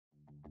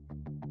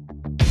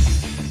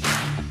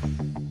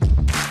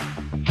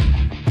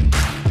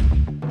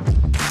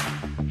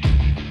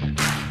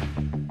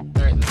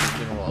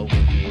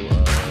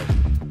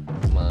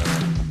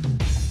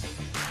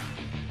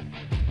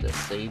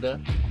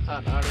Dasaita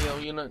Hot audio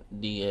unit,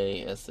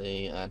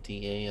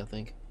 Dasaita, I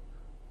think.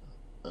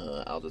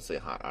 I'll just say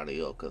hot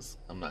audio because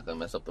I'm not gonna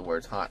mess up the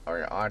words hot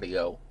or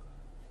audio.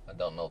 I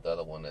don't know what the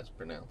other one is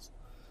pronounced.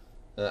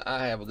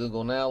 I have a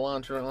Google Now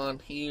launcher on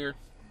here.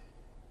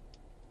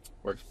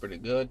 Works pretty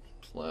good.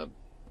 Slide.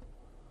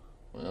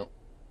 Well,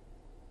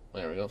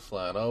 there we go.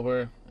 Slide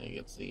over. You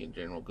can see your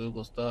general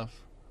Google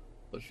stuff.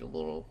 Push your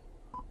little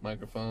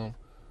microphone.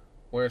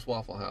 Where's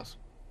Waffle House?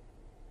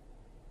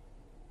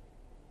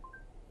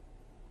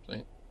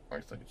 See?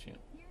 Works like a champ.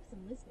 Here are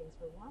some listings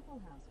for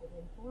Waffle House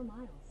within 4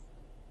 miles.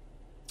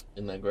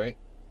 Isn't that great?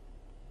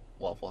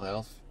 Waffle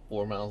House,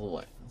 4 miles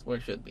away. That's where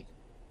it should be.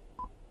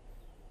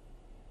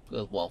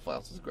 Because Waffle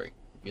House is great.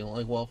 If you don't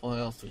like Waffle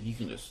House, you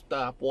can just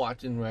stop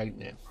watching right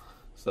now.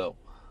 So,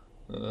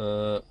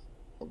 we'll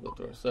go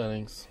through our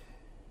settings.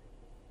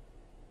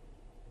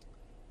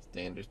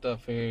 Standard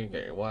stuff here. You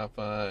got your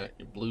Wi-Fi,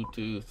 your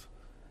Bluetooth.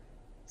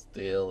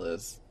 Still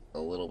is a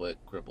little bit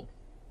crippled.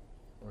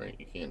 Right?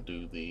 You can't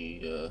do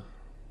the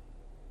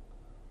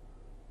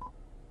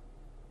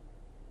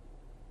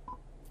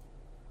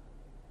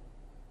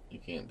you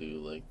can't do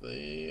like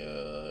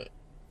the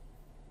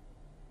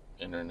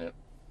internet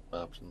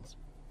options.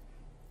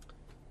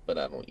 But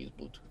I don't use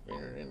Bluetooth for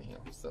internet anyhow,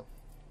 so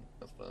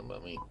that's fine by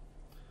me.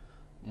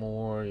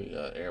 More, you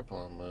got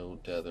airplane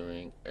mode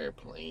tethering,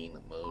 airplane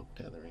mode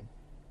tethering.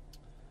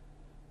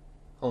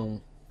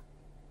 Home.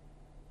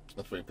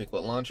 That's where you pick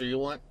what launcher you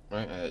want,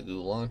 right? I got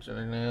Google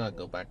Launcher now. I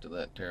go back to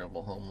that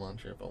terrible home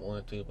launcher if I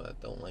wanted to, but I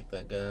don't like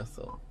that guy,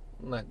 so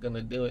I'm not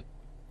gonna do it.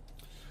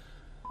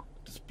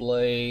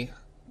 Display,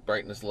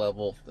 brightness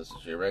level. This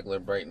is your regular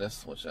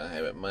brightness, which I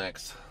have at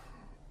max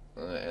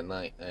at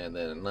night, and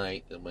then at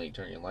night, when you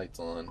turn your lights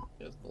on,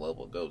 is the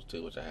level it goes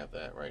to, which I have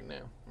that right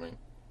now, right?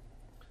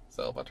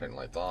 So if I turn the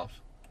lights off,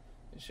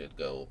 it should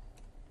go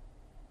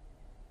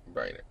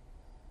brighter,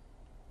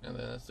 and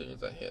then as soon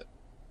as I hit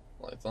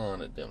lights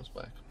on, it dims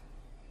back.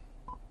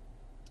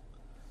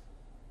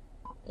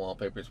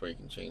 Wallpapers, where you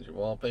can change your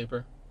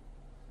wallpaper.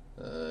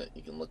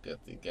 You can look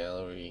at the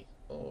gallery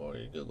or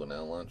your Google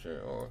Now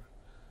launcher, or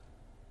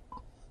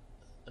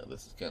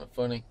this is kind of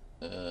funny.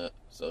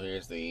 So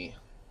here's the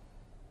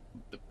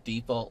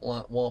default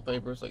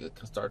wallpapers. Like, it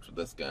starts with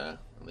this guy,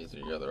 and these are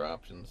your other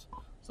options.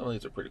 Some of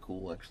these are pretty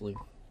cool, actually.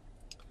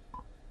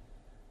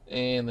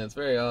 And it's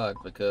very odd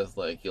because,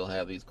 like, you'll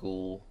have these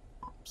cool,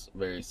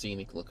 very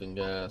scenic looking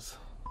guys,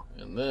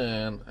 and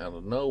then out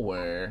of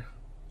nowhere,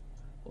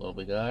 what have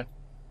we got?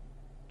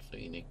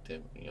 Scenic,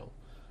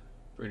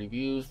 pretty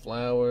views,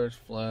 flowers,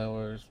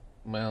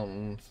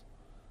 mountains,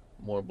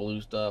 more blue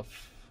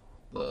stuff,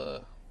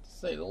 the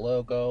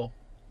logo.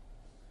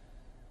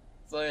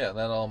 So yeah,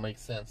 that all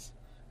makes sense.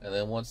 And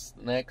then what's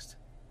next?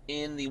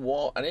 In the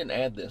wall, I didn't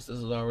add this. This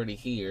is already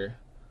here.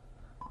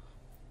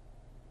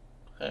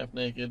 Half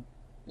naked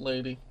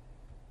lady.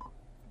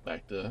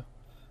 Back to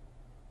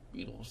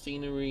beautiful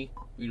scenery.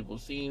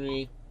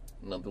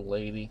 Another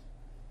lady.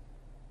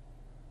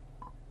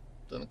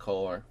 In a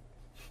car.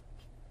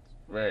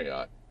 Very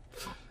odd.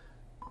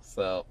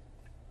 So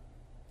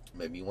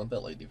maybe you want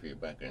that lady for your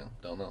background.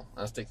 Don't know.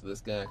 I'll stick to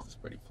this guy because it's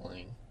pretty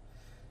plain.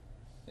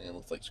 And it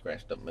looks like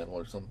scratched up metal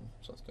or something.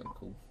 So it's kind of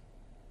cool.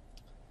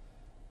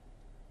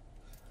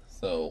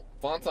 So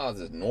font size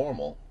is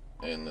normal.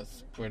 And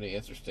it's pretty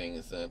interesting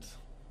is that,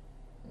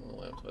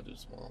 what happens if I do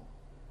small?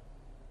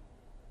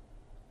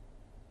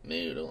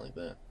 No, don't like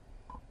that.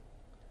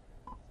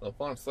 So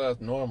font size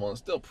normal.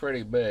 It's still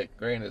pretty big.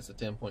 Granted, it's a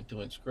 10.2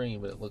 inch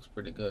screen, but it looks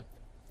pretty good.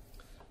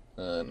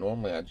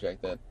 Normally I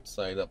jack that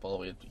site up all the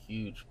way up to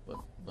huge, but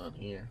not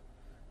here.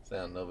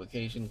 Sound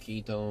notification,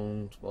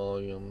 keytones,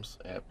 volumes,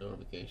 app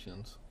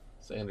notifications,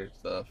 standard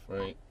stuff,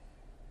 right?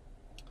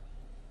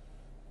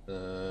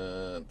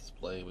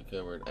 Display, we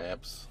covered.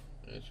 Apps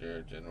is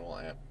your general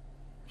app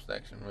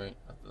section, right?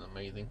 Nothing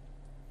amazing.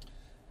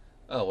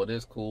 Oh, what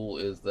is cool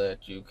is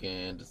that you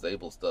can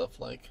disable stuff.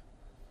 Like,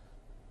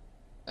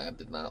 I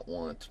did not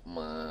want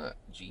my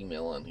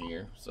Gmail on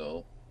here,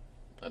 so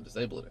I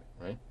disabled it,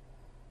 right?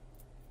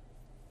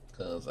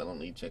 Because I don't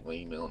need to check my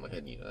email on my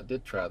head unit. I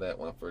did try that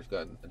when I first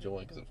got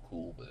joined because it was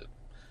cool, but it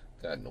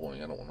got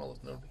annoying. I don't want all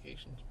those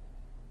notifications.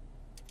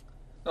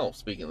 Oh,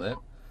 speaking of that,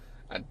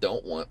 I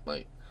don't want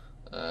my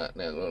now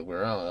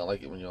I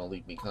like it when y'all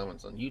leave me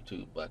comments on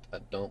YouTube, but I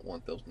don't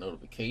want those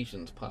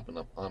notifications popping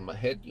up on my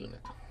head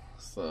unit.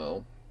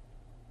 So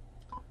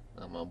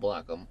I'm gonna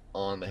block them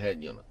on the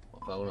head unit.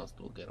 My phone will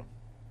still get them.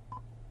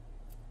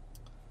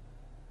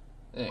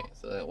 Hey,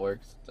 so that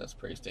works. That's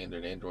pretty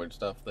standard Android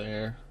stuff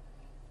there.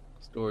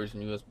 Storage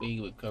and USB,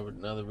 we've covered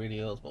in other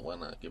videos, but why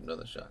not give it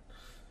another shot?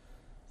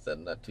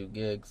 7.2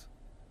 gigs.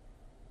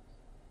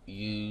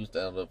 Used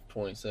out of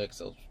 26,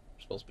 so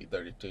it's supposed to be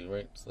 32,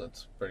 right? So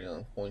that's pretty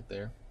on point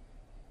there.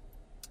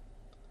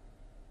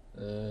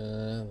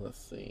 Let's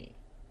see.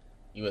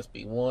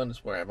 USB 1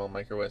 is where I have my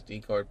micro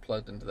SD card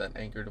plugged into that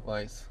Anchor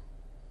device.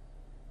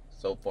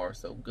 So far,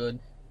 so good.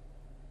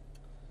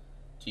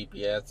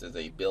 GPS is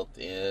a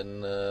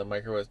built-in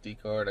micro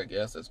SD card, I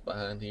guess. It's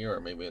behind here, or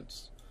maybe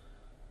it's,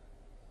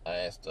 I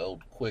asked the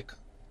old quick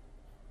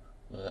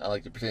I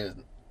like to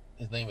pretend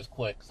his name is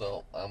Quick,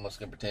 so I'm just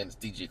gonna pretend it's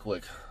DJ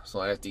Quick. So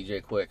I asked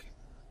DJ Quick,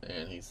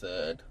 and he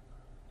said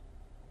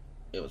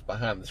it was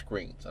behind the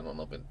screen. So I don't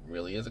know if it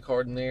really is a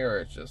card in there, or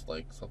it's just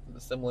like something to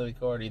simulate a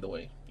card. Either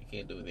way, you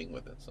can't do anything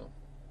with it, so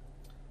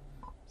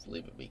just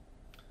leave it be.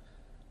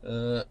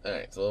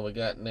 Alright, so what we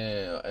got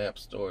now? App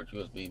storage,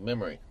 USB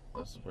memory.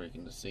 This is where you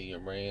can just see your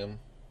RAM,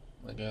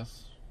 I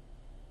guess.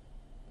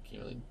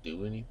 Can't really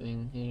do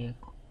anything here.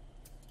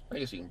 I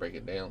guess you can break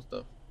it down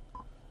stuff.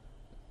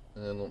 I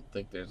don't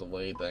think there's a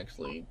way to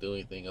actually do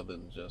anything other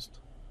than just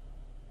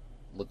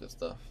look at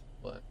stuff,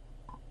 but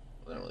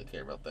I don't really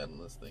care about that in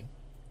this thing.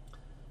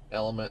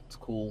 Element's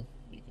cool.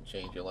 You can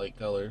change your light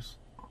colors.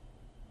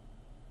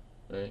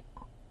 Right?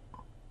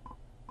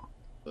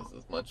 This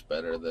is much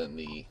better than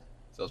the...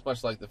 So it's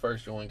much like the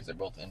first join because they're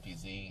both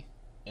MTCD,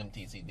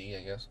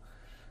 I guess.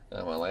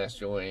 My last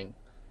join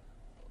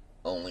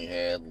only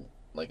had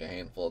like a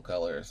handful of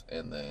colors,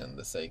 and then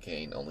the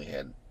Seikane only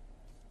had...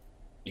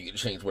 You can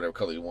change whatever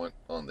color you want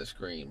on the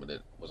screen, but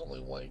it was only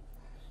white.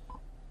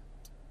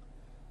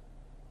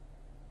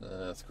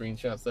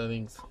 Screenshot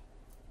settings.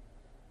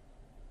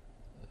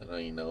 I don't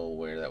even know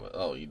where that was.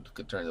 Oh, you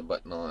could turn the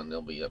button on,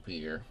 they'll be up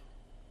here.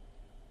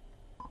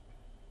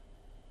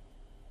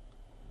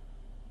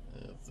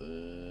 Is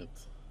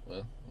it?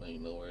 Well, I don't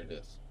even know where it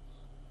is.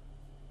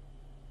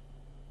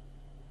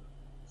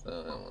 So,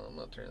 I don't know, I'm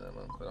not turning that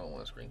on because I don't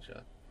want a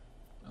screenshot.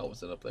 Oh,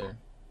 was it up there?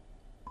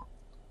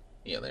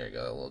 Yeah, there you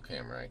go, a little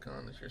camera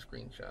icon is your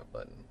screenshot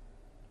button.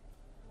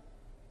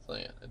 So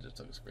yeah, I just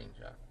took a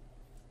screenshot.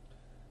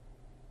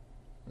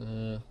 I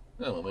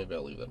don't know, maybe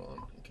I'll leave that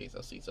on in case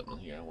I see something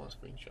here I want a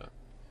screenshot.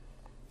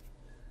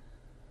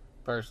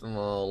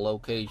 Personal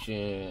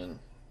location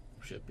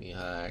should be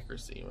high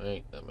accuracy,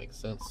 right? That makes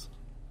sense.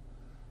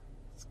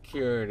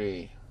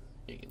 Security,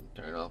 you can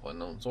turn off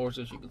unknown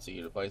sources. You can see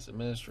your device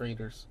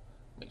administrators.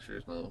 Make sure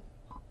there's no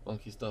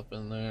funky stuff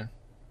in there.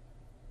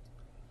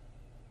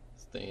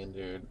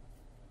 Standard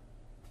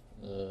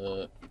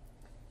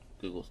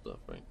Google stuff,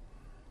 right?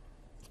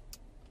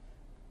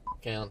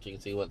 Count, you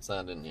can see what's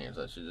signed in here.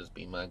 So that should just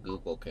be my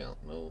Google account.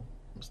 No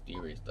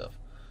mysterious stuff.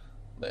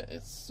 But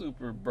it's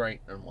super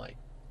bright and white.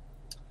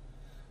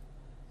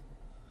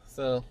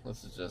 So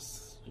this is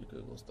just your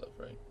Google stuff,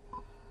 right?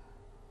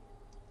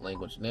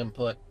 Language and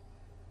input.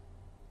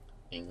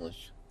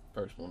 English,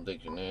 personal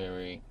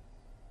dictionary,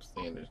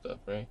 standard stuff,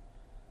 right?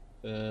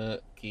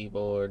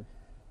 Keyboard.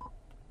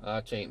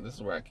 This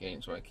is where I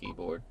changed my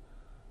keyboard.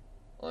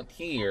 On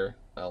here,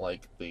 I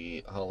like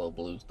the hollow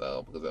blue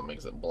style because that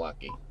makes it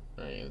blocky.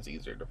 Right? And it's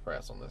easier to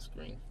press on the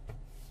screen.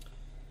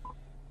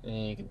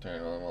 And you can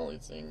turn on all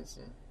these things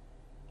and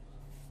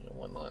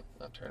whatnot.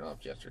 Not turn off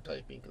gesture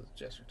typing because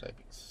gesture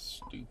typing is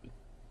stupid.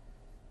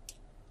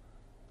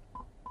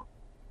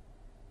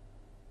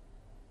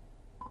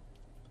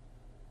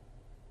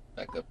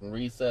 Backup and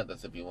reset.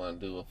 That's if you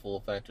want to do a full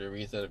factory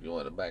reset. If you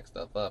want to back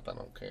stuff up, I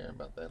don't care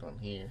about that on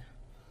here.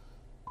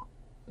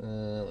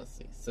 Let's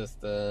see,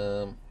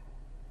 system,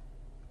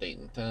 date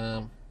and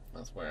time.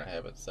 That's where I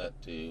have it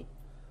set to.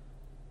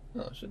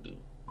 No, I should do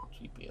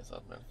GPS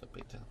automatically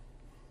pay time.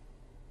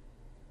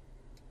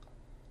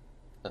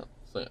 Oh,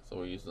 so yeah, so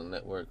we're using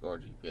network or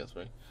GPS,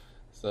 right?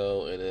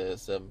 So it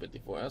is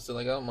 7:54. I was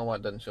like, I don't know why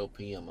it doesn't show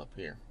PM up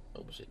here.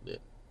 I wish it did.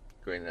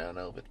 Granted, I don't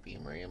know if it's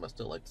PM or AM. I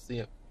still like to see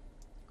it.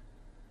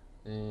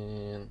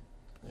 And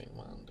wait,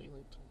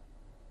 delete.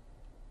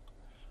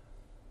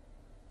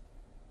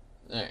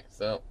 Alright,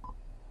 so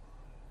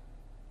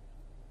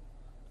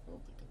I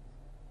don't think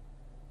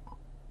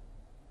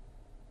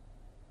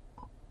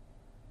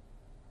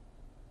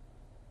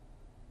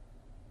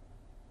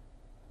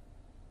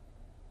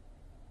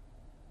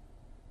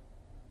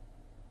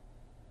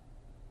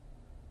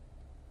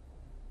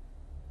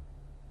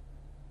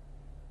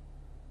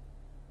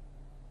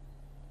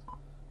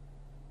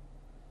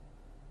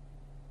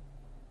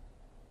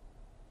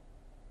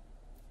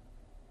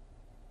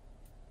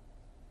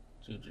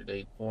choose your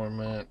date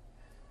format.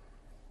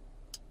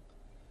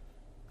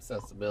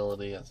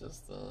 Accessibility, that's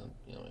just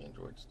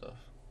Android stuff.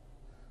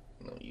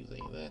 I don't use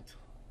any of that.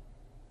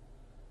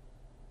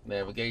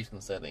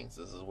 Navigation settings,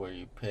 this is where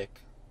you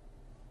pick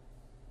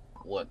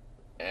what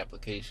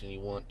application you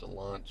want to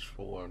launch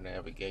for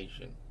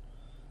navigation.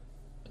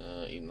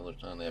 Even though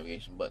there's not a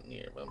navigation button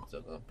here, but I'm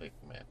still going to pick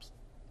maps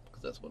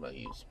because that's what I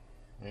use.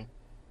 Right?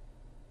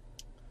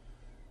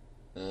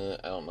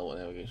 I don't know what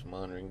navigation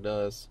monitoring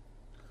does.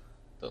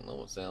 Don't know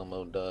what sound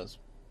mode does.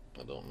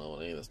 I don't know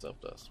what any of this stuff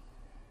does.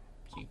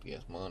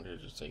 GPS monitor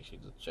just takes you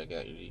to check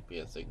out your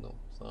GPS signal.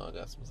 So I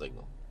got some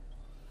signal.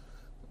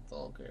 That's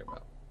all I care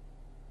about.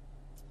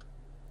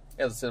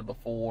 As I said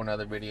before in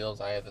other videos,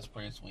 I have this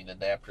pretty sweet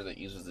adapter that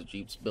uses the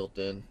Jeep's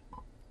built-in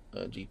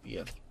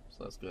GPS.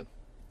 So that's good.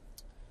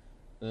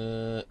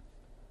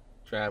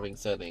 Driving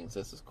settings.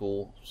 This is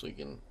cool. So you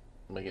can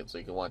make it so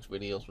you can watch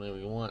videos whenever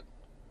you want.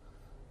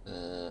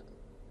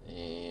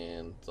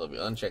 And so if you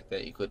uncheck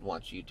that, you couldn't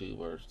watch YouTube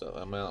or stuff. I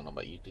don't know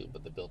about YouTube,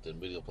 but the built-in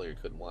video player you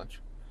couldn't watch.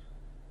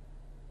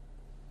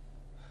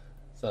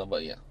 So,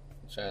 but yeah,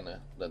 China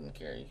doesn't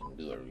care. You can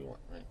do whatever you want,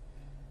 right?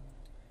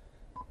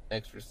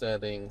 extra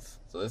settings.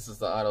 So this is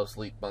the auto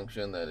sleep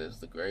function that is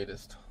the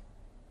greatest.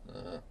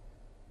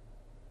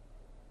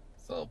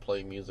 So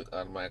play music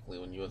automatically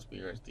when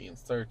USB or SD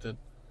inserted.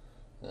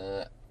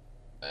 I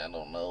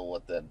don't know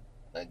what that.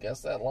 I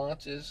guess that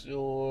launches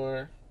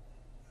your.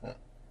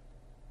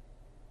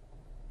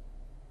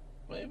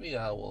 Maybe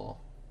I will.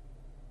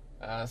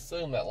 I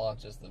assume that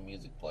launches the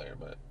music player,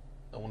 but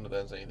I wonder if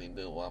that has anything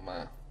to do with why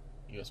my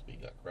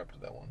USB got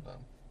corrupted that one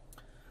time.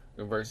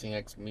 Reversing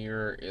X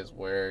mirror is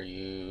where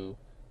you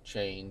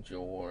change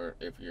your,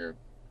 if your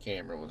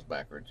camera was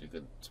backwards, you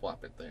could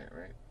swap it there,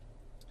 right?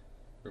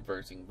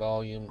 Reversing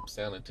volume,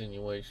 sound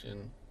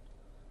attenuation,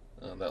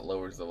 that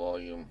lowers the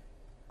volume.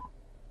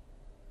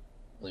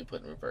 Let me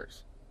put in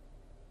reverse.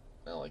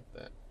 I like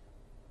that.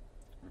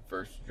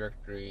 Reverse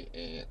trajectory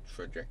and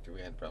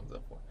trajectory. I had problems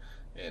with that before.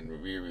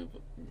 And rear,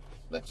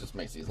 that just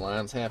makes these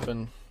lines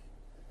happen.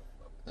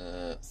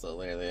 So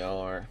there they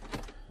are.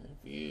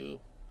 If you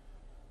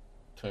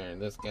turn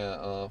this guy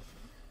off,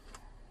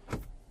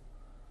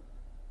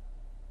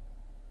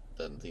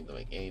 doesn't seem to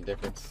make any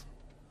difference.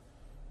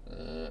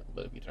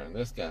 But if you turn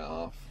this guy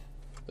off,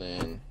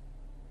 then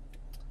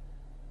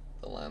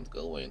the lines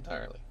go away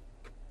entirely.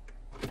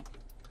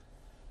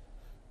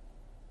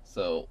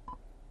 So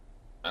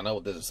I know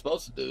what this is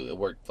supposed to do. It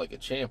worked like a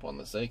champ on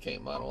the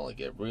Seikane model. Like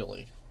it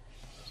really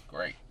was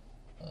great.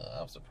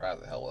 I was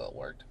surprised at how well it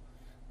worked.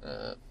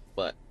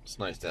 But it's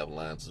nice to have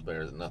lines. It's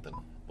better than nothing.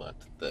 But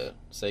the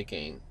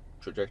Seikane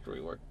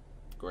trajectory worked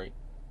great.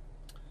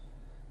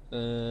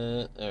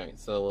 Alright,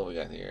 so what we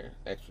got here?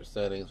 Extra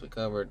settings we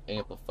covered.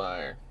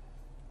 Amplifier.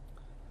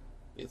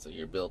 These are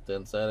your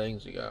built-in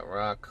settings. You got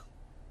rock,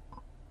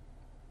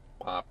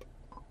 pop,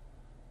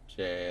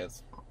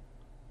 jazz,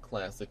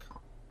 classic,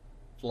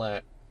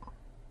 flat,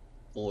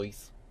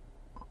 voice,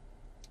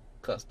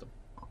 custom,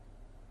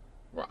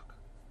 rock.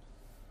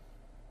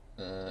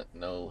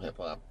 No hip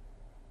hop.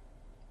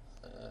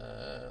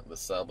 The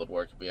sub would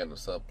work if you had the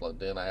sub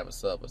plugged in. I have a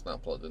sub, it's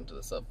not plugged into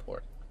the sub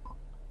port.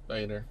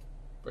 Fader,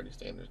 pretty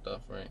standard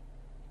stuff, right?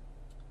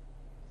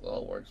 It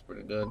all works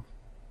pretty good.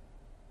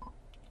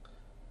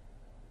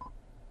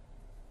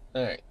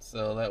 Alright,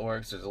 so that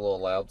works. There's a little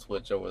loud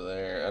switch over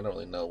there. I don't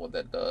really know what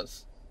that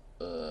does.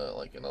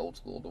 Like in old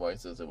school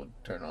devices, it would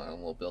turn on a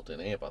little built-in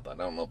amp. I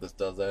don't know if this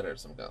does that or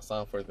some kind of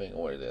software thing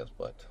or what it is,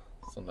 but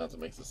sometimes it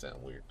makes it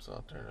sound weird, so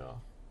I'll turn it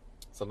off.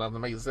 Sometimes it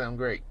makes it sound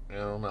great. I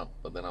don't know,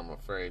 but then I'm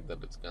afraid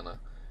that it's gonna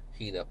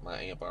heat up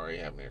my amp I already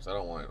have here, so I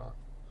don't want it on.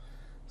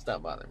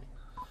 Stop bothering me.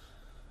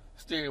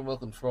 Steering wheel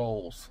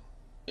controls.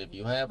 If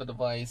you have a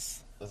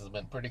device, this has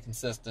been pretty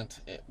consistent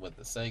with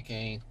the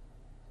Seikane,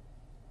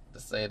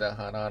 Dasaita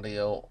Hot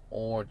Audio,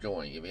 or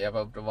Joy. If you have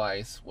a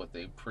device with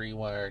a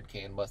pre-wired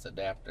CAN bus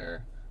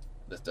adapter,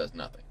 this does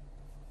nothing.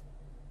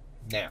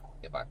 Now,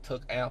 if I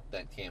took out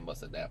that CAN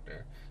bus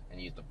adapter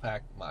and used the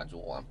pack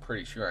module, I'm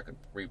pretty sure I could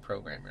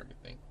reprogram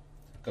everything,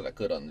 because I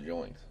could on the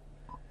joints.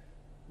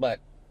 But,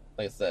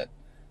 like I said,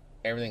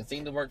 everything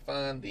seemed to work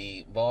fine.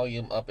 The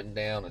volume up and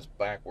down is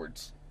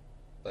backwards.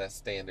 That's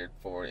standard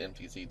for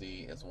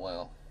MTCD as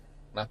well.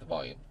 Not the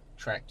volume.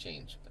 Track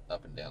change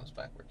up and down is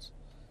backwards.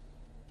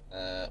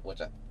 Which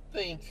I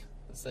think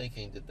the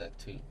Seikane did that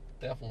too.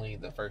 Definitely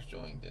the first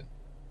joint did.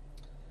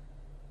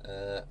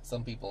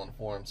 Some people in the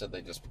forum said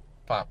they just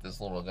popped this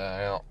little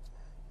guy out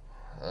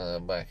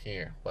back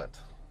here, but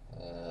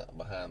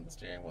behind the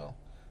steering wheel,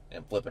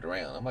 and flip it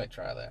around. I might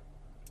try that.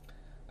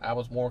 I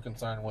was more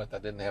concerned with I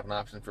didn't have an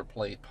option for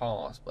play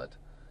pause, but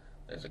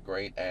there's a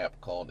great app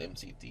called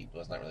MTCD.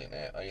 Well, it's not really an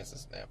app. I guess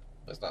it's an app,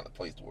 but it's not the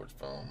Play Store. It's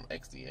from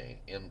XDA.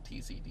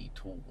 MTCD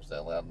tools that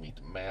allowed me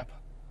to map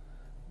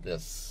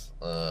this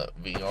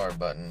VR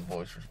button,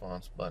 voice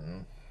response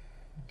button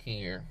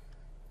here,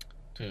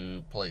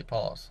 to play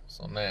pause.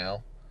 So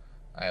now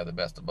I have the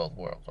best of both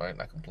worlds, right?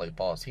 I can play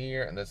pause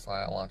here, and this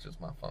slide launches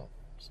my phone.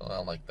 So I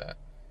like that.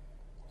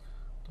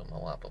 Don't know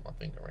why I put my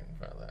finger right in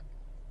front of that.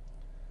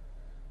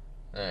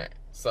 Alright,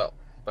 so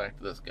back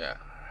to this guy.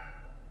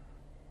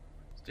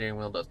 Steering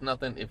wheel does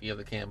nothing if you have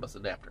the CAN bus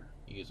adapter.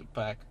 You use a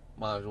pack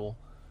module,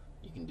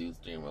 you can do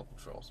steering wheel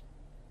controls.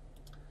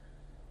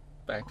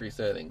 Factory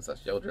settings, I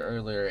showed you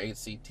earlier.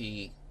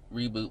 HCT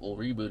reboot will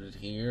reboot it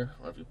here,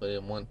 or if you put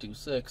in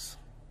 126,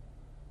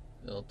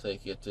 it'll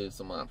take you to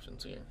some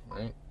options here,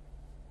 right?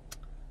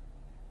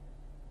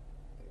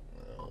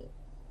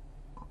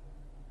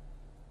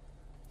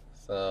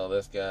 So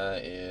this guy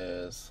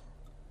is,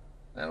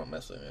 I don't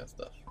mess with any of that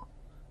stuff.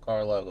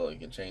 Car logo, you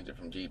can change it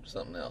from Jeep to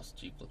something else.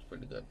 Jeep looks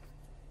pretty good.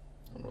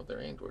 I wonder what their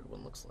Android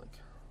one looks like.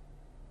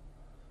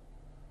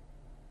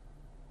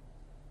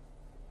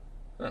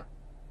 Huh.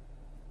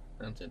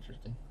 That's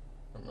interesting.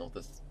 I don't know if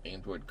this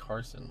Android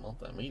Carson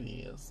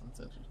multimedia is. That's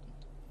interesting.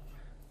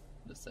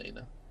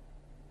 Dasaita.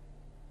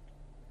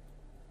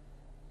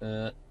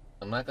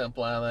 I'm not going to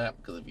apply that,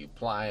 because if you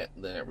apply it,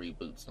 then it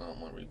reboots. I don't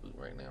want to reboot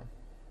right now.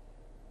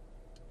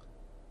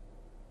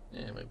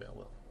 Yeah, maybe I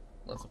will.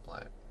 Let's apply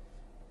it.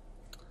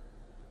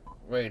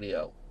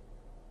 Radio.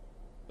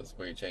 This is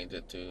where you change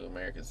it to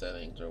American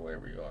settings or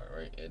wherever you are,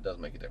 right? It does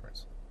make a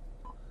difference.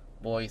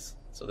 Voice,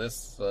 So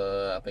this,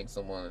 I think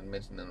someone had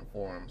mentioned in the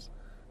forums,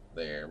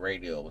 their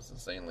radio was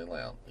insanely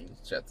loud. You can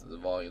check the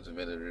volumes of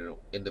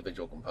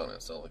individual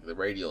components. So like the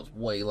radio is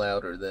way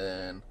louder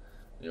than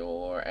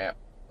your app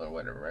or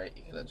whatever, right?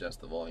 You can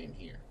adjust the volume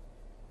here.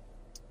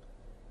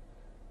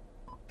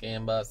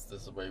 CAN bus,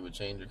 this is where you would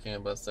change your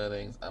CAN bus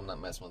settings. I'm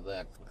not messing with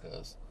that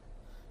because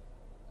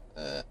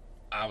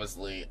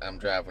obviously I'm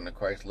driving a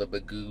Chrysler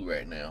Bagoo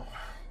right now.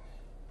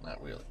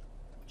 Not really.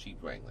 Cheap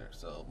Wrangler.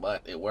 So,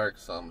 but it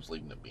works, so I'm just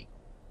leaving it be.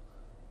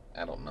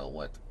 I don't know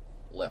what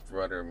left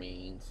rudder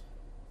means.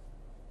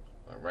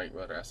 Or right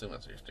rudder, I assume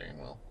that's your steering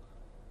wheel.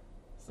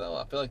 So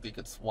I feel like they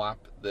could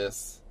swap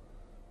this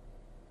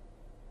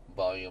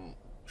volume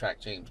track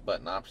change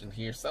button option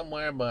here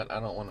somewhere, but I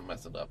don't want to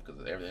mess it up because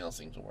everything else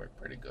seems to work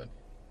pretty good.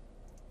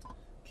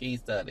 Key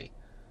study.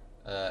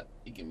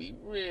 You can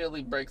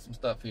really break some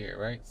stuff here,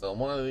 right? So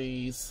one of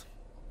these,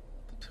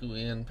 the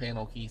 2N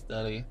panel key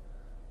study,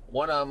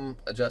 one of them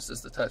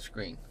adjusts the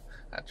touchscreen.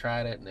 I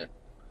tried it and it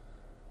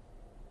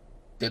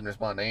didn't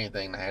respond to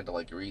anything. I had to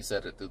like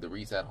reset it through the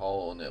reset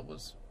hole and it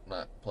was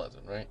not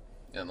pleasant, right?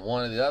 And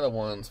one of the other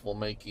ones will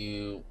make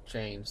you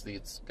change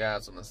these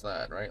guys on the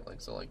side, right?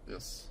 Like so, like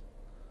this,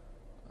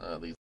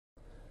 these.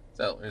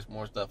 So there's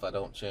more stuff I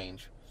don't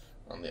change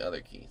on the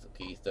other keys. So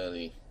key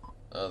study,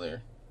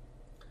 other.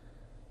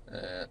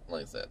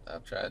 Like I said,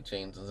 I've tried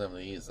changing some of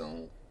these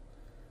on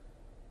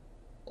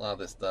a lot of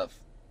this stuff.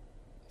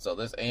 So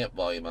this amp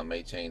volume I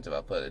may change if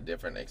I put a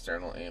different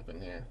external amp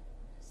in here.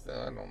 So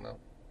I don't know.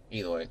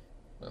 Either way,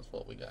 that's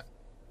what we got.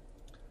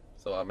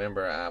 So I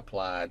remember I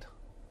applied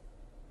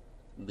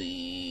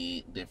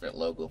the different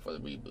logo for the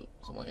reboot.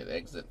 So when I hit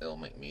exit, it'll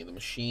make me, the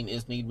machine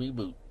is need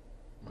reboot,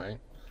 right?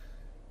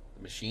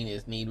 The machine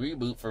is need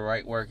reboot for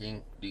right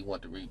working. Do you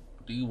want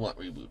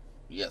reboot?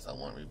 Yes, I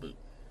want reboot.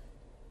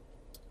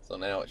 So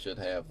now it should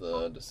have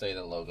the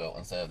Dasaita logo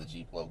instead of the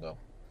Jeep logo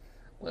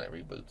when it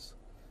reboots.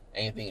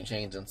 Anything you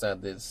change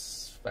inside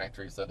this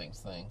factory settings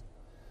thing,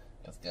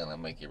 it's gonna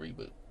make you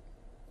reboot.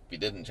 If you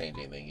didn't change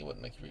anything, it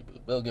wouldn't make you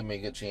reboot. But it'll give me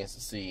a good chance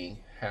to see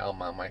how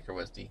my micro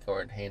SD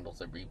card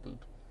handles a reboot.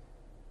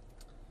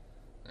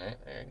 Alright,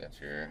 there you got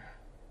your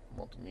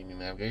multimedia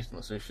navigation.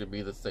 This should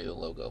be the Dasaita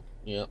logo.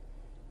 Yep.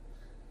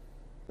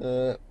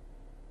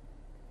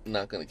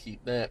 Not gonna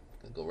keep that.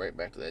 Gonna go right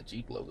back to that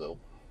Jeep logo.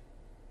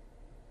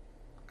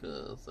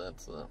 Because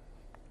that's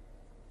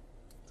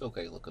it's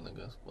okay looking, I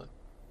guess, but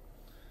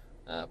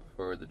I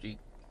prefer the Jeep.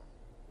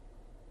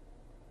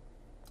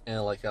 And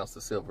I like how it's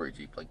the silvery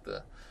Jeep, like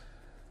the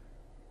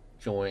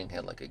Join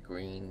had like a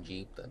green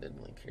Jeep that I didn't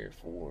really care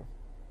for.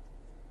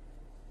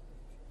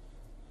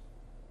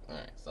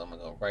 Alright, so I'm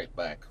gonna go right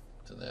back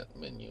to that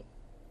menu.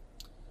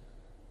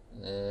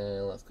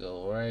 And let's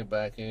go right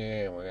back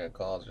here and we're gonna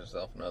cause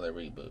yourself another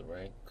reboot,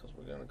 right? Because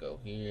we're gonna go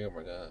here and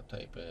we're gonna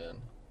type in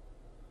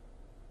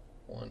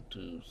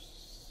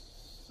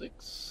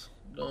 126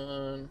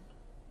 done.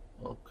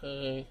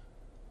 Okay.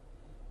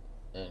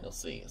 And you'll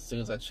see as soon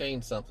as I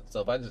change something.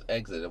 So if I just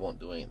exit, it won't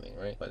do anything,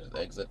 right? If I just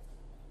exit,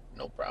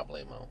 no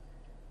problemo.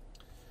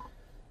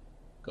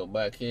 Go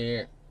back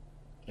here,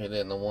 hit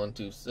in the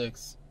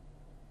 126.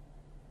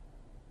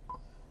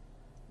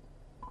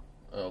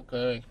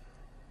 Okay.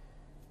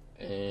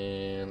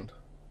 And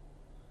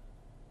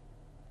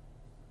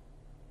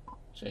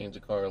change the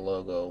car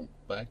logo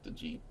back to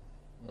Jeep.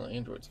 Well,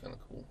 Android's kind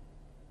of cool.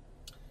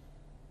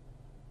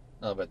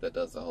 I'll bet that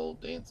does the whole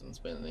dance and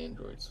spin in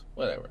Androids.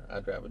 Whatever.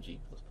 I drive a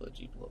Jeep. Let's put a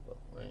Jeep logo,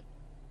 right?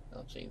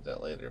 I'll change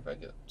that later if I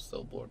get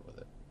so bored with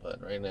it.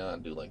 But right now I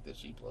do like this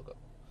Jeep logo.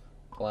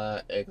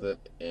 Apply,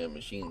 exit, and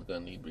machine's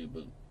gonna need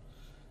reboot.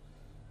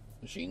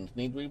 Machines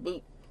need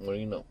reboot. What do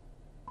you know?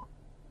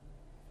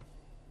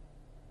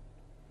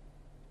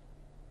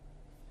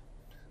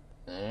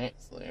 Alright,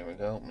 so there we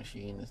go.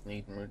 Machine is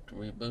needing to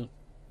reboot.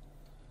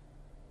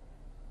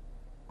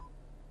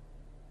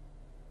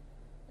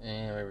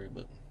 And we're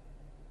rebooting.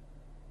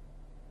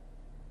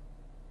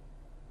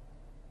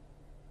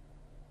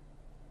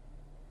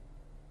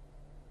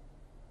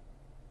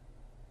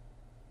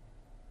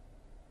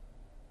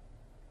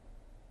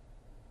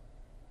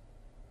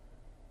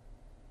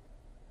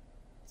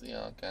 See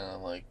how it kind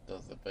of like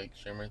does the fake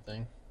shimmer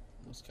thing?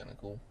 It was kind of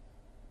cool.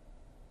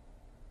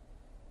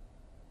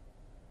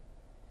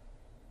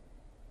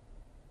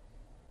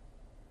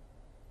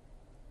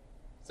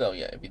 So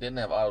yeah, if you didn't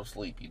have auto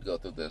sleep, you'd go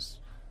through this,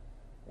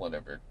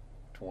 whatever,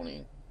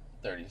 20,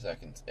 30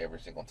 seconds every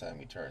single time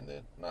you turn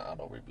the, not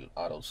auto reboot,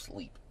 auto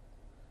sleep.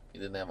 If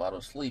you didn't have auto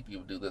sleep, you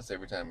would do this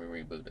every time you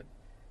rebooted.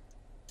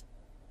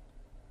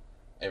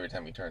 Every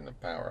time you turn the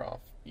power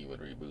off, you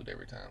would reboot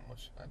every time,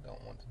 which I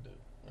don't want to do,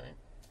 right?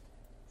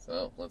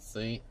 So, let's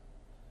see.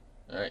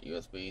 Alright,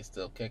 USB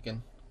still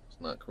kicking.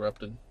 It's not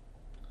corrupted.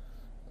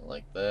 I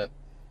like that.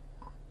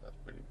 That's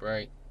pretty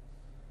bright.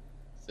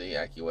 See,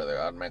 AccuWeather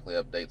automatically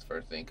updates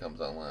first thing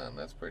comes online.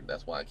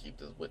 That's why I keep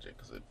this widget,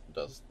 because it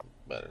does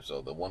better.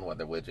 So the One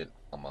Weather widget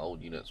on my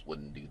old units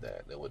wouldn't do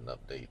that. It wouldn't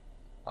update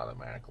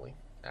automatically.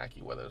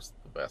 AccuWeather's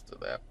the best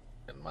of that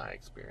in my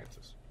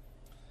experiences.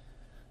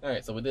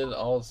 Alright, so we did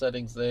all the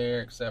settings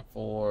there except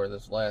for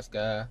this last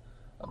guy.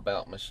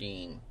 about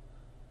machine.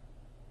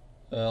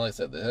 Like I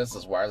said, this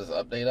is wireless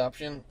update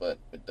option, but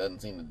it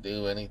doesn't seem to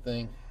do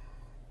anything.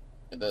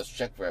 It does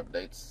check for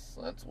updates,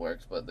 so that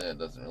works, but then it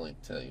doesn't really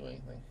tell you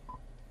anything.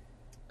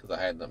 Because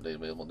I had an update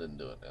available, didn't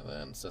do it. And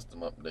then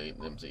system update,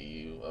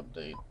 MCU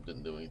update,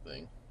 didn't do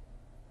anything.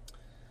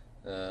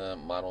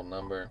 Model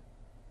number,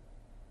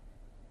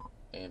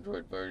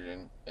 Android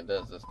version. It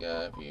does this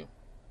guy if you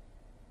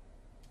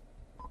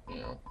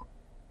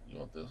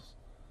want this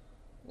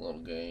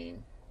little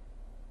game.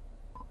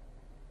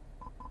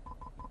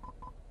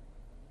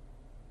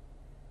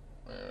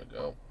 There we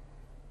go.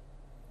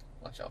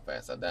 Watch how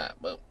fast I die.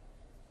 Boom.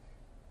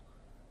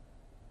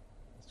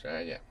 Let's try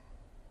again.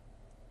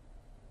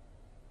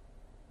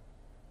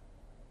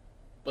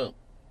 Boom.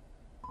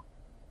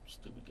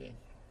 Stupid game.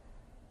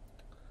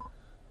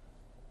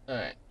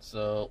 Alright,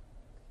 so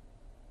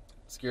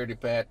security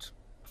patch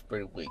is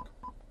pretty weak.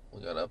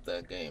 We gotta up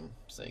that game.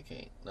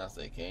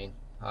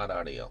 Hot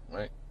audio,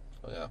 right?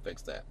 So we gotta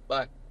fix that.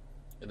 But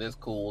it is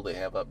cool. They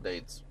have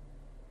updates.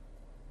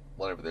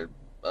 Whatever, they're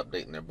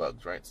updating their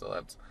bugs, right?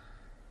 So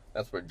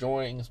that's where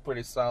joining is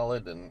pretty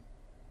solid, and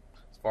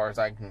as far as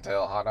I can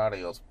tell, hot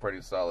audio is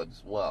pretty solid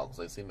as well, because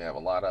they seem to have a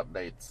lot of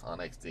updates on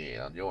XDA.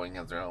 Now, joining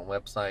has their own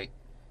website,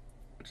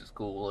 which is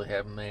cool to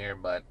have them there,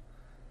 but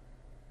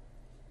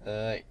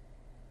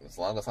as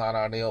long as hot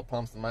audio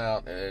pumps them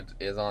out, it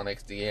is on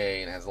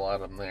XDA and has a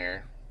lot of them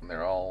there, and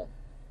they're all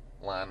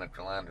line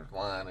after line after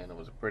line, and it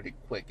was a pretty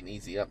quick and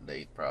easy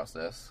update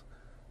process.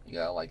 You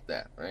gotta like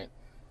that, right?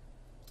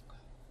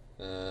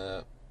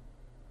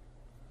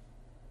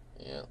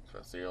 Yeah,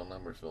 for serial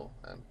number, so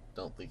I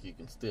don't think you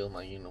can steal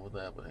my unit with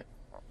that, but hey.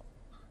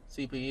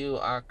 CPU,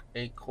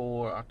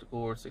 8-core,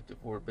 octa-core,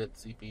 64-bit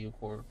CPU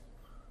core,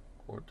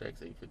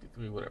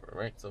 Cortex-A53, whatever,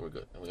 right? So we're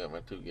good. And we got my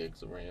 2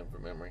 gigs of RAM for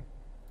memory.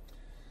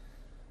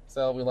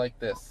 So we like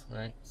this,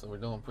 right? So we're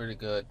doing pretty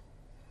good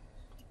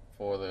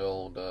for the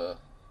old guy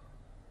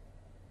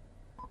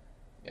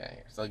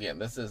here. So again,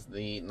 this is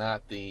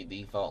not the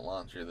default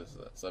launcher. This is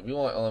it. So if you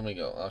want, let me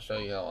go. I'll show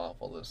you how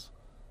awful this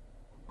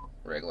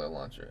regular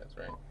launcher is,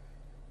 right?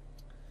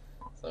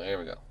 So here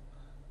we go.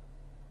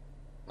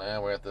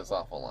 Now we're at this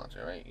awful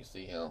launcher, right? You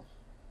see how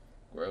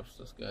gross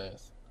this guy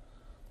is?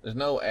 There's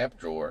no app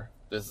drawer.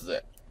 This is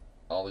it.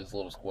 All these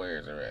little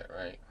squares are it,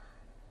 right?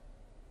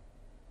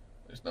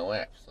 There's no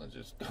apps. So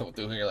just go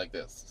through here like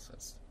this.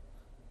 It's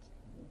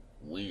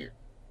weird.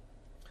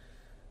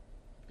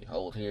 If you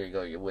hold here, you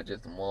go to your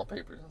widgets and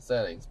wallpapers and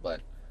settings, but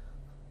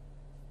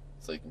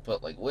so you can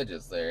put like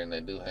widgets there, and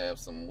they do have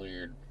some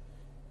weird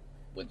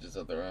widgets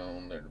of their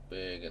own. They're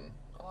big and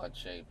odd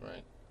shaped,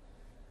 right?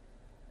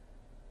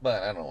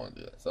 But I don't want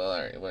to do that. So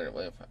alright,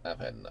 I've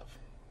had enough.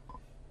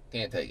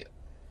 Can't take it.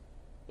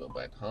 Go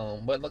back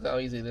home. But look how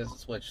easy it is to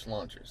switch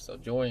launchers. So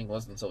joining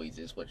wasn't so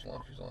easy to switch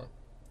launchers on.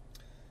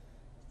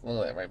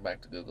 Look at that, right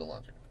back to Google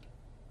Launcher.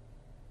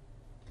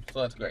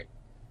 So that's great,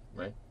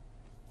 right?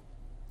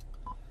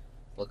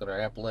 Look at our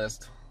app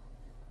list.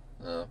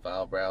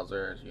 File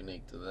browser is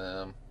unique to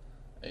them.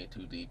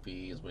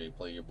 A2DP is where you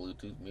play your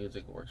Bluetooth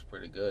music. It works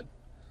pretty good.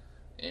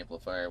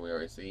 Amplifier, we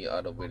already see.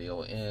 Auto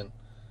video in.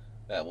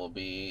 That will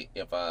be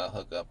if I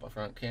hook up a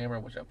front camera,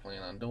 which I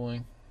plan on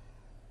doing.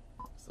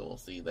 So we'll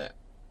see that.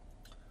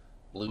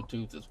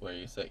 Bluetooth is where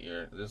you set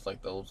your, just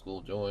like the old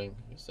school join,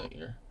 you set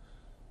your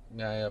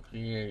guy up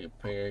here, you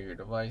pair your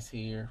device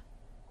here.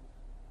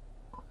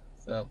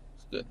 So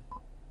it's good.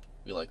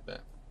 We like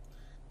that.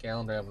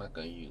 Calendar, I'm not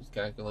going to use.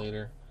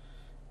 Calculator,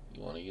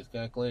 you want to use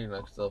calculator,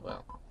 knock yourself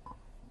out.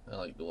 I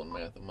like doing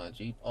math in my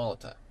Jeep all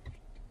the time.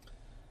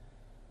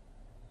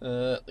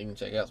 You can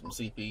check out some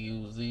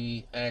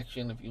CPU-Z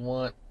action if you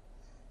want.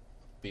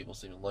 People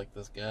seem to like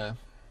this guy.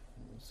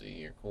 You can see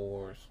your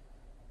cores.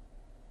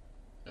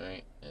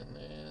 Alright, and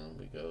then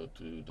we go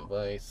to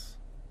device,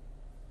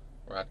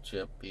 rock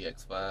chip,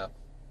 PX5.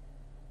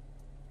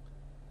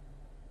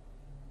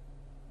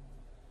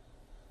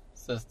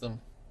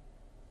 System.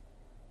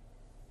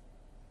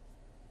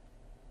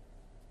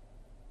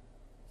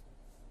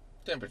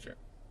 Temperature.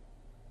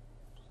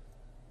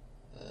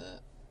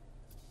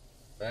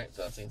 Right,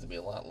 so it seems to be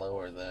a lot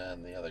lower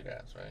than the other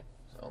guys, right?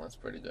 So that's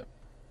pretty good.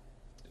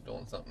 You're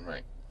doing something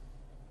right.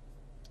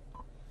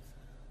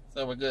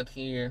 So we're good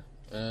here.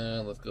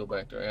 Let's go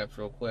back to our apps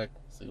real quick,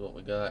 see what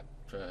we got.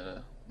 Try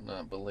to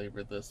not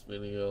belabor this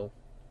video.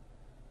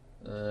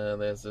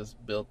 There's this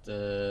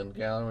built-in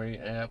gallery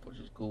app, which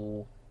is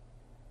cool.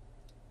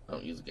 I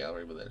don't use a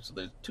gallery with that. So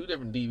there's 2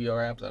 different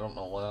DVR apps. I don't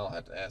know why. I'll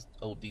have to ask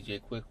old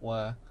DJ Quick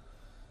why.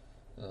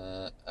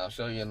 I'll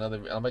show you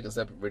another. I'll make a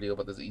separate video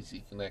about this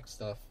EC Connect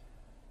stuff.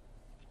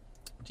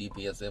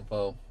 GPS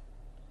info.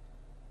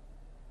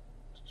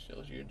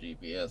 Shows you your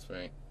GPS,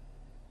 right?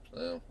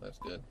 So that's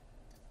good.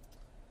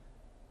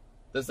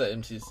 This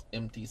is the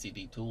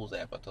MTCD Tools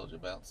app I told you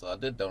about. So I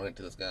did donate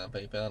to this guy on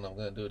PayPal, and I'm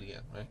going to do it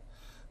again, right?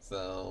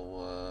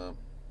 So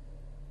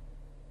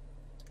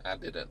I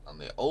did it on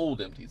the old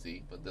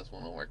MTC, but this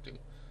one will work too.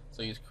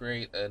 So you just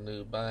create a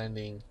new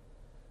binding,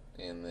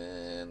 and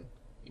then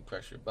you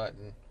press your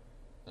button,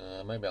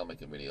 Maybe I'll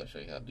make a video show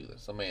you how to do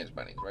this. So manage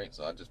bindings, right?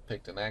 So I just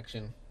picked an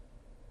action.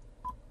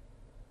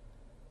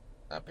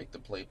 I picked the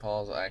play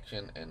pause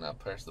action, and I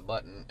pressed the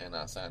button, and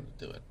I assigned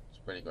it to it. It's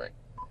pretty great.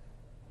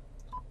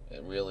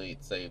 It really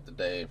saved the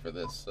day for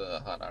this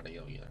hot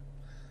audio unit.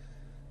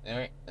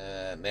 Alright,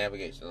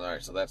 navigation.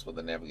 Alright, so that's where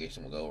the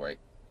navigation will go, right?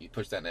 You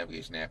push that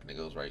navigation app, and it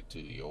goes right to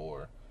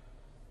your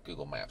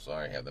Google Maps. So I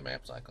already have the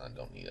Maps icon,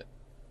 don't need it.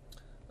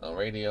 On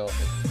radio,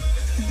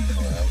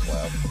 it's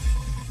loud.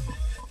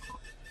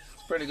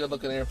 It's a pretty good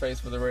looking interface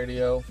for the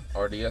radio.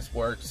 RDS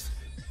works.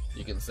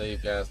 You can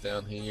save guys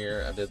down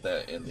here. I did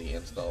that in the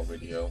install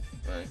video,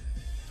 right?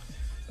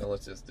 So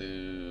let's just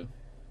do,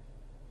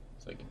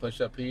 so you can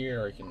push up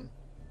here, or you can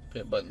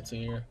hit buttons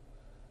here.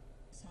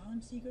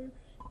 Sound seeker.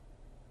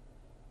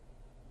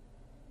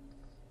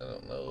 I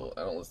don't know.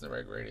 I don't listen to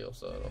regular radio,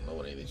 so I don't know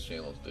what any of these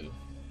channels do.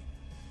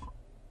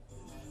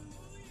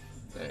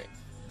 Alright,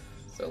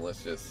 so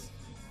let's just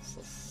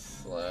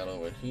slide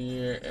over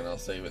here, and I'll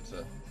save it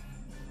to,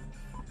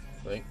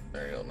 I think,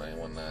 there you go,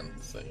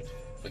 919 saved.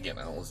 Again,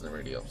 I don't listen to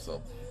radio,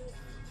 so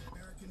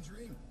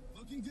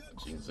you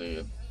can see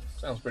it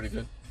sounds pretty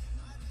good.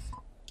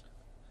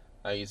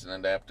 I use an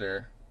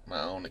adapter,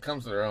 my own. It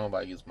comes with their own, but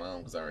I use my own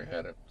because I already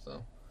had it.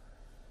 So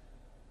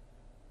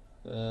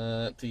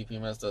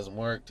TPMS doesn't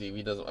work.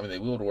 TV doesn't. I mean, they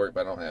would work,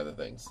 but I don't have the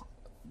things.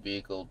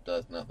 Vehicle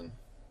does nothing.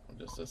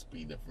 Just a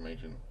speed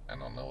information. I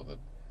don't know what.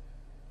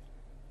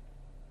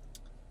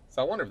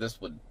 So I wonder if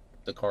this would,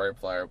 the car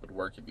flyer would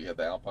work if you had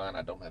the Alpine.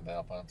 I don't have the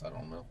Alpine, so I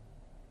don't know.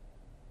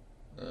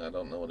 I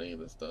don't know what any of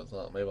this does.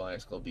 Maybe I'll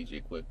ask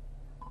DJ quick.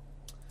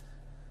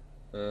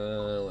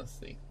 Let's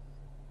see.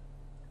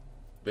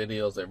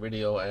 Videos, a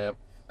video app.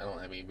 I don't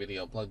have any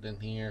video plugged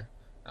in here.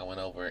 I went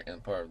over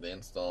and part of the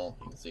install.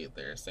 You can see it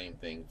there. Same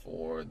thing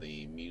for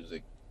the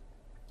music.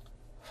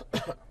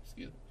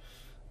 Excuse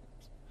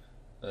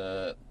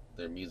me.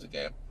 Their music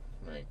app.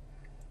 Right.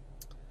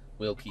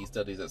 Wheel key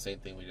studies. That same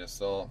thing we just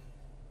saw.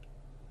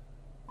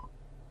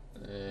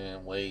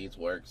 And Waze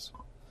works.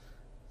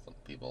 Some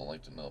people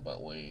like to know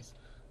about Waze.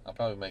 I'll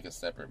probably make a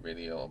separate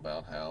video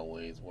about how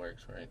Waze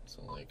works, right?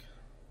 So, like,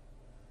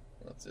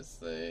 let's just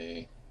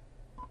say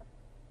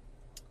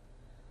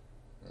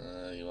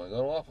you want to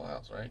go to Waffle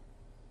House, right?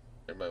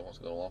 Everybody wants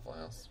to go to Waffle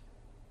House.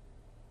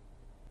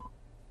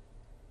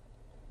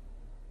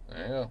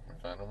 There you go. We're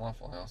finding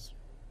Waffle House.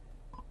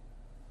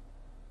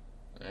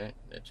 Alright,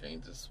 it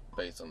changes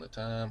based on the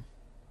time.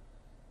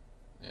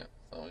 Yeah,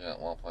 so we got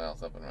Waffle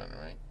House up and running,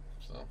 right?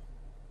 So,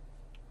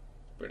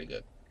 pretty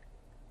good.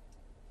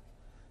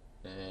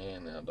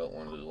 And I don't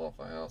want to do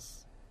Waffle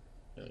House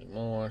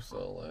anymore,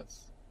 so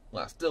let's,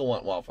 well, I still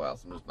want Waffle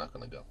House, I'm just not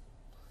going to go.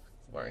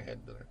 I've already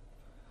had dinner.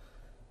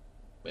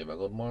 Maybe I'll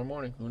go tomorrow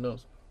morning, who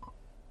knows.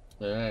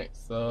 Alright,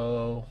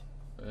 so,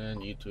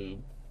 and YouTube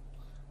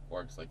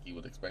works like you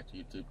would expect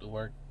YouTube to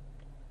work.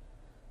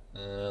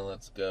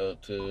 Let's go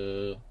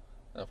to,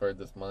 I've heard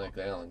this Mike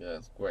Allen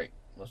guy's great.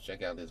 Let's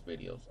check out his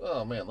videos.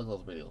 Oh man, look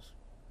at those videos.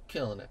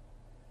 Killing it.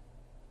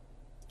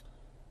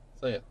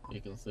 So yeah,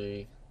 you can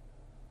see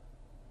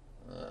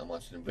I'm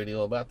watching a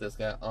video about this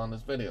guy on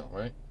this video,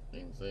 right?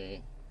 You can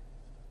see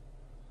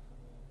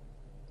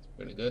it's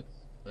pretty good,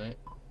 right?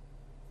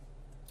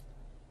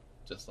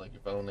 Just like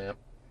your phone app,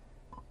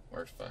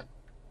 works fine.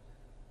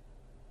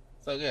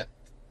 So yeah,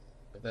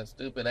 if that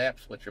stupid app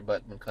switcher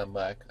button would come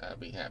back, I'd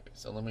be happy.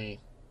 So let me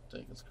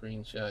take a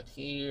screenshot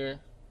here,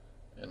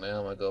 and now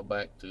I'm gonna go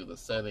back to the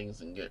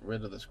settings and get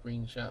rid of the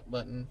screenshot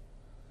button.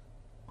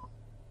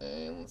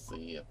 And let's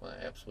see if my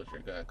app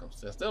switcher guy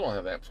comes. I still don't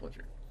have app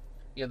switcher.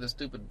 You have this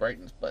stupid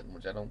brightness button,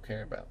 which I don't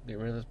care about. Get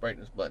rid of this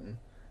brightness button,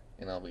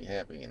 and I'll be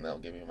happy, and that'll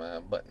give me my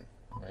button,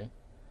 right?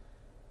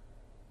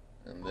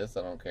 And this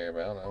I don't care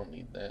about. I don't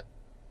need that.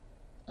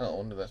 Oh, I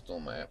wonder if that's still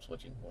my app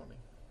switching for me.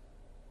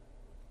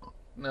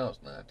 No,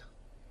 it's not.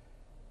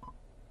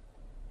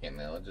 And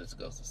now it just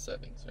goes to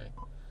settings, right?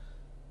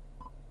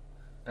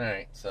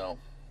 Alright, so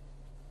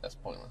that's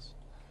pointless.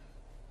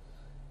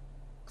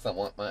 Because I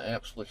want my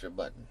app switcher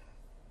button.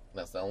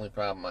 That's the only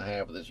problem I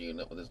have with this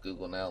unit, with this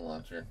Google Now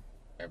launcher.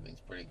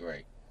 Everything's pretty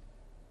great.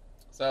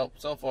 So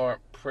far,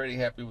 pretty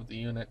happy with the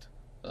unit.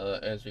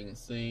 As you can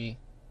see,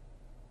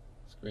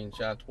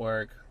 screenshots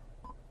work.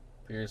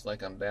 Appears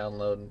like I'm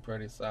downloading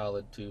pretty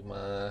solid to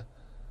my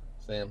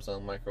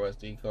Samsung micro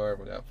SD card.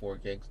 We got 4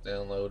 gigs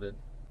downloaded.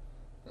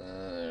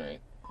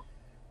 Alright.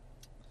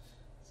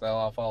 So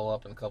I'll follow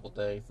up in a couple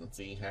days and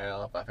see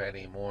how, if I've had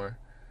any more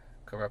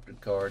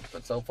corrupted cards.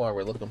 But so far,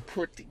 we're looking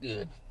pretty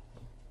good.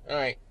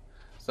 Alright.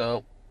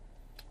 So,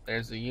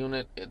 there's the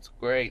unit. It's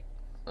great.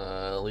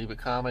 Leave a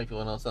comment if you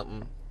want to know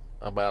something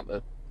about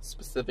a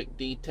specific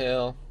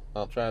detail.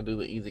 I'll try to do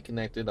the easy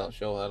connected. I'll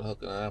show how to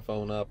hook an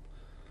iPhone up.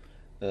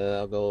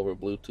 I'll go over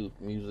Bluetooth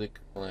music.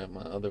 I'll have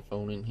my other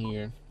phone in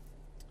here.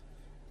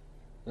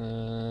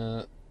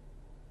 It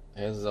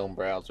has its own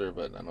browser,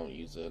 but I don't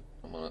use it.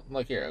 I'm gonna,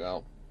 like here,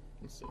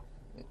 let's see.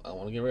 I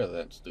want to get rid of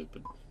that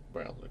stupid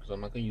browser because I'm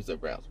not gonna use that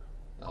browser.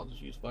 I'll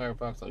just use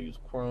Firefox. I'll use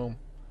Chrome.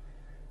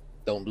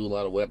 Don't do a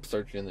lot of web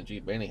searching in the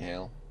Jeep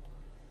anyhow.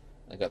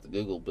 I got the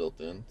Google built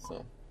in,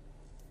 so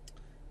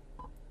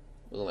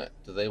Look at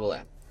that. Disable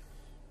that.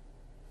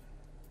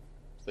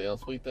 See how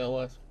sweet that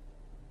was?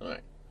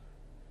 Alright.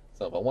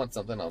 So if I want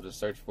something, I'll just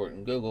search for it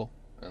in Google,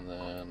 and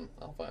then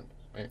I'll find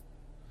it, right?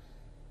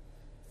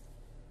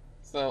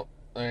 So,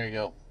 there you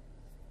go.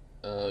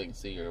 You can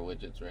see your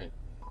widgets, right?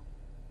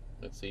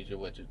 It sees your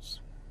widgets,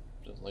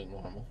 just like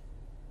normal.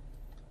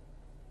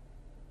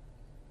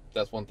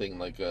 That's one thing,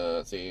 like,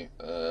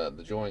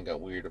 the drawing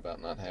got weird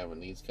about not having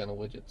these kind of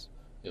widgets.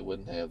 It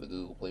wouldn't have the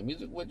Google Play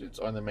Music widgets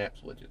or the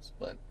Maps widgets,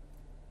 but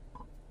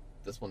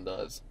this one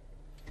does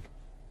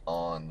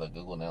on the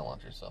Google Now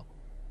Launcher, so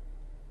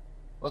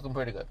looking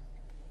pretty good.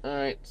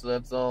 Alright, so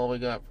that's all we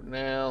got for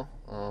now.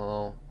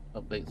 I'll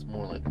update some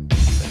more later.